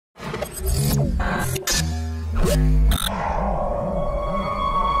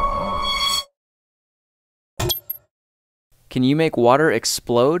Can you make water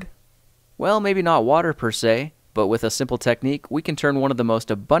explode? Well, maybe not water per se, but with a simple technique, we can turn one of the most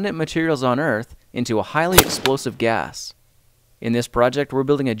abundant materials on Earth into a highly explosive gas. In this project, we're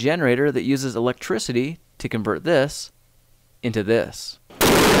building a generator that uses electricity to convert this into this.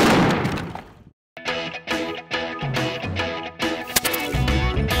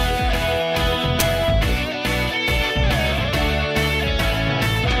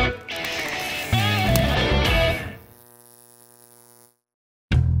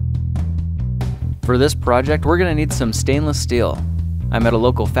 For this project, we're going to need some stainless steel. I'm at a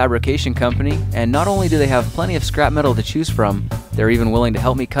local fabrication company, and not only do they have plenty of scrap metal to choose from, they're even willing to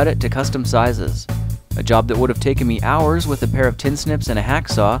help me cut it to custom sizes. A job that would have taken me hours with a pair of tin snips and a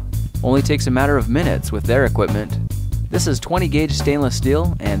hacksaw only takes a matter of minutes with their equipment. This is 20 gauge stainless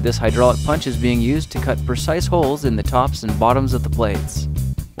steel, and this hydraulic punch is being used to cut precise holes in the tops and bottoms of the plates.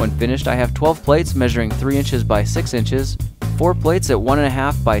 When finished, I have 12 plates measuring 3 inches by 6 inches, 4 plates at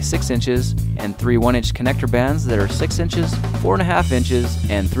 1.5 by 6 inches, and 3 1-inch connector bands that are 6 inches, 4.5 inches,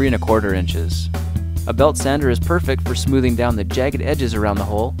 and 3.25 inches. A belt sander is perfect for smoothing down the jagged edges around the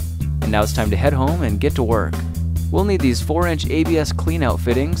hole, and now it's time to head home and get to work. We'll need these 4-inch ABS cleanout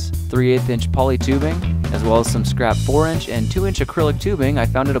fittings, 3/8-inch poly tubing, as well as some scrap 4-inch and 2-inch acrylic tubing I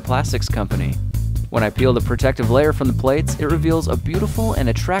found at a plastics company. When I peel the protective layer from the plates, it reveals a beautiful and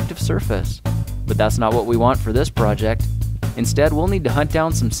attractive surface. But that's not what we want for this project. Instead, we'll need to hunt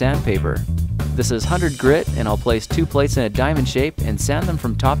down some sandpaper. This is 100 grit, and I'll place 2 plates in a diamond shape and sand them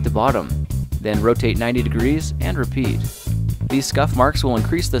from top to bottom. Then rotate 90 degrees and repeat. These scuff marks will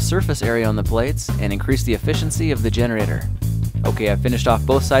increase the surface area on the plates and increase the efficiency of the generator. Okay, I've finished off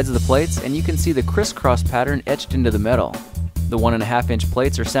both sides of the plates, and you can see the crisscross pattern etched into the metal. The 1.5-inch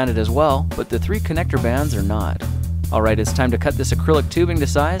plates are sanded as well, but the 3 connector bands are not. Alright, it's time to cut this acrylic tubing to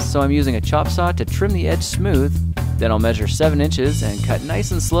size, so I'm using a chop saw to trim the edge smooth. Then I'll measure 7 inches and cut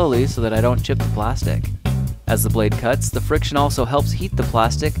nice and slowly so that I don't chip the plastic. As the blade cuts, the friction also helps heat the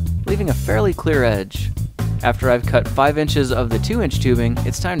plastic, leaving a fairly clear edge. After I've cut 5 inches of the 2-inch tubing,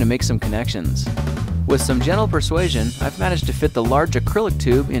 it's time to make some connections. With some gentle persuasion, I've managed to fit the large acrylic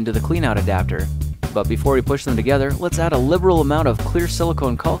tube into the cleanout adapter. But before we push them together, let's add a liberal amount of clear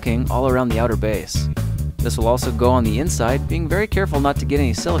silicone caulking all around the outer base. This will also go on the inside, being very careful not to get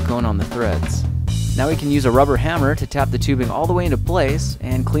any silicone on the threads. Now we can use a rubber hammer to tap the tubing all the way into place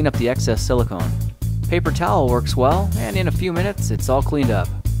and clean up the excess silicone. Paper towel works well, and in a few minutes it's all cleaned up.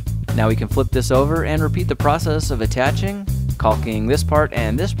 Now we can flip this over and repeat the process of attaching, caulking this part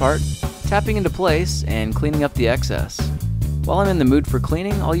and this part, tapping into place, and cleaning up the excess. While I'm in the mood for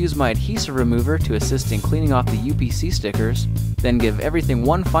cleaning, I'll use my adhesive remover to assist in cleaning off the UPC stickers, then give everything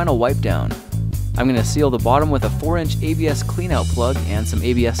one final wipe down. I'm going to seal the bottom with a 4-inch ABS cleanout plug and some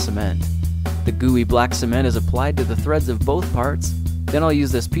ABS cement. The gooey black cement is applied to the threads of both parts. Then I'll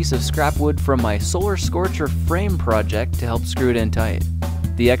use this piece of scrap wood from my Solar Scorcher frame project to help screw it in tight.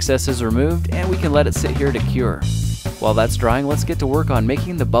 The excess is removed, and we can let it sit here to cure. While that's drying, let's get to work on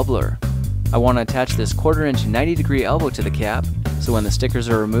making the bubbler. I want to attach this 1/4-inch 90-degree elbow to the cap, so when the stickers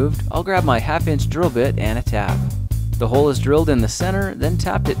are removed, I'll grab my 1/2-inch drill bit and a tap. The hole is drilled in the center, then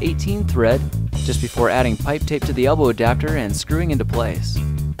tapped at 18 thread, just before adding pipe tape to the elbow adapter and screwing into place.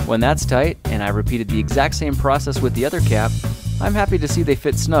 When that's tight, and I repeated the exact same process with the other cap, I'm happy to see they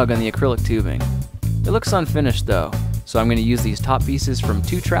fit snug on the acrylic tubing. It looks unfinished though, so I'm going to use these top pieces from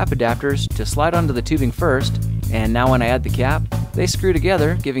 2 trap adapters to slide onto the tubing first, and now when I add the cap, they screw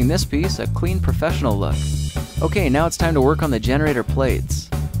together, giving this piece a clean professional look. Okay, now it's time to work on the generator plates.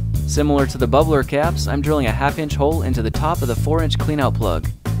 Similar to the bubbler caps, I'm drilling a 1/2-inch hole into the top of the 4-inch cleanout plug.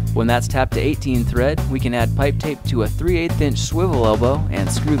 When that's tapped to 18 thread, we can add pipe tape to a 3/8-inch swivel elbow and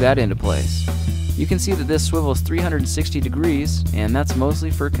screw that into place. You can see that this swivels 360 degrees, and that's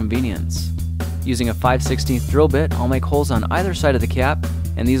mostly for convenience. Using a 5/16 drill bit, I'll make holes on either side of the cap,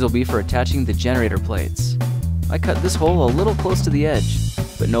 and these will be for attaching the generator plates. I cut this hole a little close to the edge,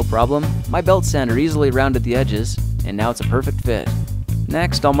 but no problem, my belt sander easily rounded the edges, and now it's a perfect fit.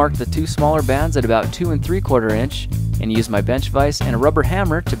 Next, I'll mark the 2 smaller bands at about 2 3/4 inch, and use my bench vise and a rubber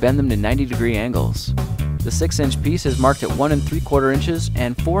hammer to bend them to 90-degree angles. The 6-inch piece is marked at 1 3/4 inches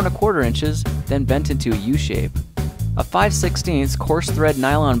and 4 1/4 inches, then bent into a U shape. A 5/16 coarse thread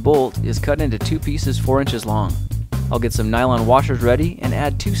nylon bolt is cut into 2 pieces 4 inches long. I'll get some nylon washers ready and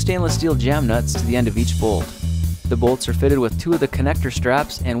add 2 stainless steel jam nuts to the end of each bolt. The bolts are fitted with 2 of the connector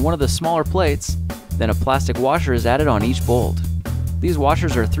straps and 1 of the smaller plates, then a plastic washer is added on each bolt. These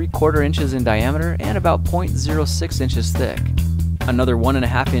washers are 3/4 inches in diameter and about 0.06 inches thick. Another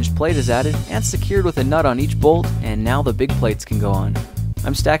 1.5-inch plate is added and secured with a nut on each bolt, and now the big plates can go on.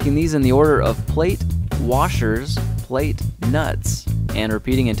 I'm stacking these in the order of plate, washers, plate, nuts, and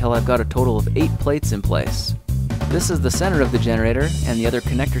repeating until I've got a total of 8 plates in place. This is the center of the generator, and the other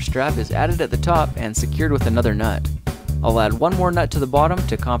connector strap is added at the top and secured with another nut. I'll add one more nut to the bottom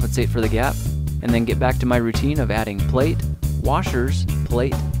to compensate for the gap, and then get back to my routine of adding plate, washers,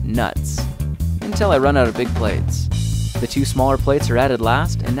 plate, nuts, until I run out of big plates. The 2 smaller plates are added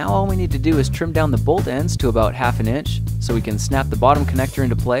last, and now all we need to do is trim down the bolt ends to about 1/2 inch so we can snap the bottom connector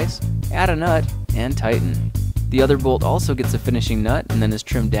into place, add a nut, and tighten. The other bolt also gets a finishing nut and then is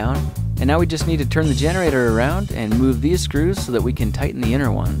trimmed down, and now we just need to turn the generator around and move these screws so that we can tighten the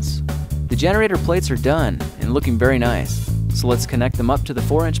inner ones. The generator plates are done and looking very nice, so let's connect them up to the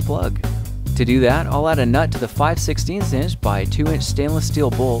 4-inch plug. To do that, I'll add a nut to the 5/16 inch by 2-inch stainless steel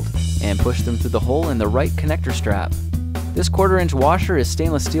bolt and push them through the hole in the right connector strap. This 1/4-inch washer is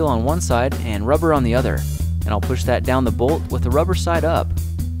stainless steel on one side and rubber on the other, and I'll push that down the bolt with the rubber side up.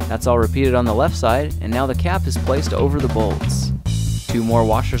 That's all repeated on the left side, and now the cap is placed over the bolts. 2 more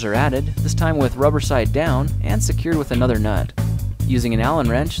washers are added, this time with rubber side down and secured with another nut. Using an Allen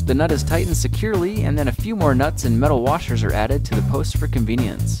wrench, the nut is tightened securely, and then a few more nuts and metal washers are added to the post for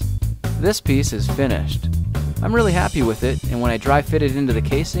convenience. This piece is finished. I'm really happy with it, and when I dry fit it into the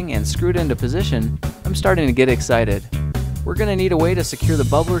casing and screw it into position, I'm starting to get excited. We're going to need a way to secure the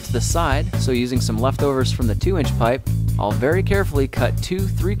bubbler to the side, so using some leftovers from the 2-inch pipe, I'll very carefully cut 2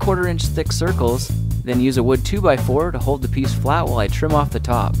 3/4-inch thick circles, then use a wood 2x4 to hold the piece flat while I trim off the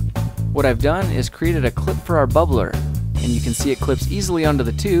top. What I've done is created a clip for our bubbler, and you can see it clips easily onto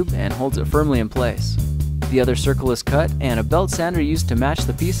the tube and holds it firmly in place. The other circle is cut, and a belt sander used to match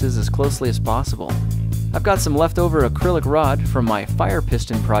the pieces as closely as possible. I've got some leftover acrylic rod from my fire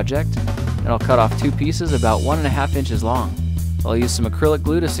piston project, and I'll cut off 2 pieces about 1.5 inches long. I'll use some acrylic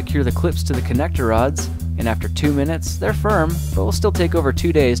glue to secure the clips to the connector rods, and after 2 minutes, they're firm, but will still take over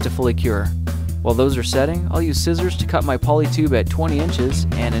 2 days to fully cure. While those are setting, I'll use scissors to cut my poly tube at 20 inches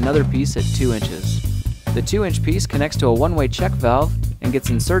and another piece at 2 inches. The 2-inch piece connects to a one-way check valve and gets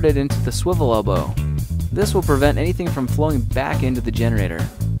inserted into the swivel elbow. This will prevent anything from flowing back into the generator.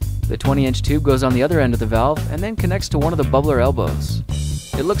 The 20-inch tube goes on the other end of the valve and then connects to one of the bubbler elbows.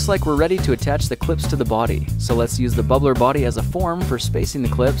 It looks like we're ready to attach the clips to the body, so let's use the bubbler body as a form for spacing the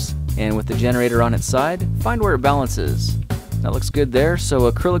clips, and with the generator on its side, find where it balances. That looks good there,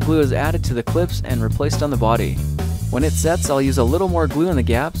 so acrylic glue is added to the clips and replaced on the body. When it sets, I'll use a little more glue in the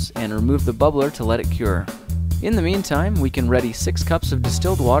gaps and remove the bubbler to let it cure. In the meantime, we can ready 6 cups of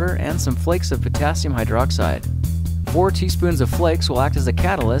distilled water and some flakes of potassium hydroxide. 4 teaspoons of flakes will act as a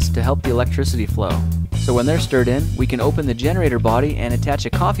catalyst to help the electricity flow. So when they're stirred in, we can open the generator body and attach a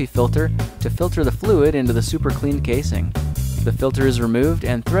coffee filter to filter the fluid into the super clean casing. The filter is removed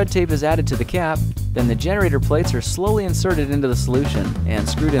and thread tape is added to the cap, then the generator plates are slowly inserted into the solution and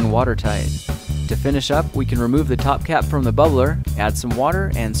screwed in watertight. To finish up, we can remove the top cap from the bubbler, add some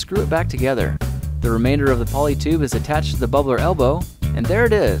water, and screw it back together. The remainder of the poly tube is attached to the bubbler elbow, and there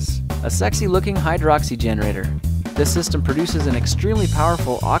it is, a sexy looking hydroxy generator. This system produces an extremely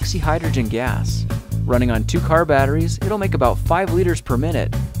powerful oxyhydrogen gas. Running on 2 car batteries, it'll make about 5 liters per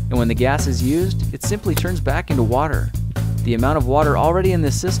minute, and when the gas is used, it simply turns back into water. The amount of water already in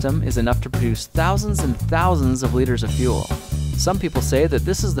this system is enough to produce thousands and thousands of liters of fuel. Some people say that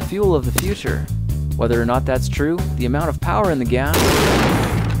this is the fuel of the future. Whether or not that's true, the amount of power in the gas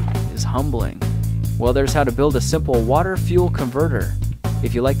is humbling. Well, there's how to build a simple water fuel converter.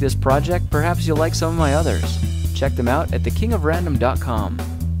 If you like this project, perhaps you'll like some of my others. Check them out at thekingofrandom.com.